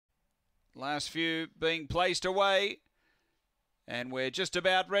Last few being placed away. And we're just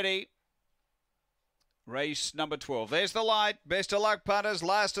about ready. Race number 12. There's the light. Best of luck, punters.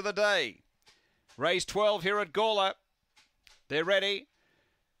 Last of the day. Race 12 here at Gawler. They're ready.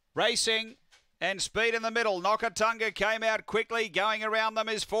 Racing. And speed in the middle. Nokatunga came out quickly. Going around them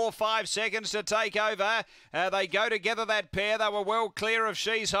is 4-5 seconds to take over. They go together, that pair. They were well clear of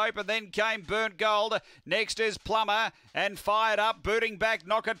She's Hope, and then came Burnt Gold. Next is Plumber and Fired Up. Booting back,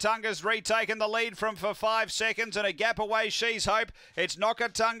 Nokatunga's retaken the lead for 5 seconds, and a gap away She's Hope. It's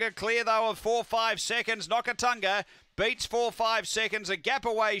Nokatunga clear, though, of 4-5 seconds. Nokatunga beats 4-5 seconds. A gap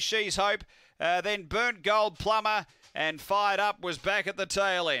away She's Hope. Then Burnt Gold, Plumber, and Fired Up was back at the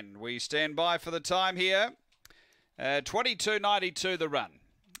tail end. We stand by for the time here. 22.92 the run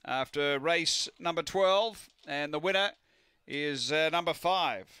after race number 12. And the winner is number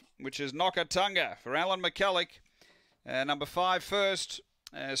 5, which is Nokatunga for Alan McCulloch. Number 5 first.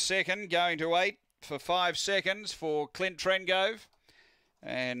 Second going to 8 for 5 seconds for Clint Trengove.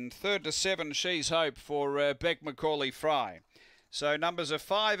 And third to 7, She's Hope for Beck Macaulay Fry. So numbers are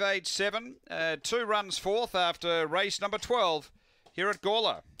 5, 8, 7. 2 runs fourth after race number 12 here at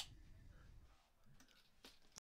Gawler.